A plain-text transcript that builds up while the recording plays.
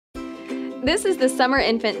This is the Summer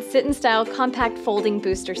Infant Sit-in Style Compact Folding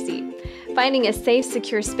Booster Seat. Finding a safe,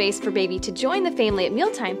 secure space for baby to join the family at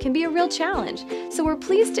mealtime can be a real challenge, so we're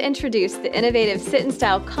pleased to introduce the innovative Sit-in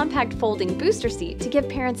Style Compact Folding Booster Seat to give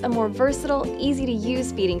parents a more versatile,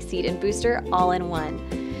 easy-to-use feeding seat and booster all in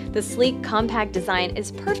one. The sleek, compact design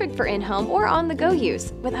is perfect for in-home or on-the-go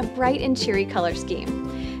use with a bright and cheery color scheme.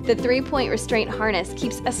 The 3-point restraint harness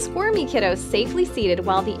keeps a squirmy kiddo safely seated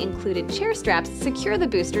while the included chair straps secure the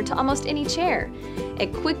booster to almost any chair.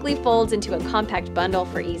 It quickly folds into a compact bundle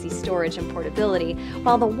for easy storage and portability,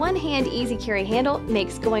 while the one-hand easy carry handle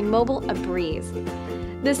makes going mobile a breeze.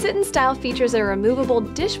 The Sit-in Style features a removable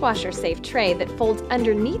dishwasher-safe tray that folds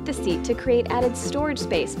underneath the seat to create added storage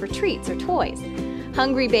space for treats or toys.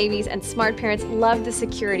 Hungry babies and smart parents love the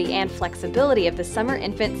security and flexibility of the Summer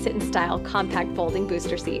Infant Sit-in Style Compact Folding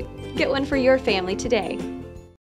Booster Seat. Get one for your family today.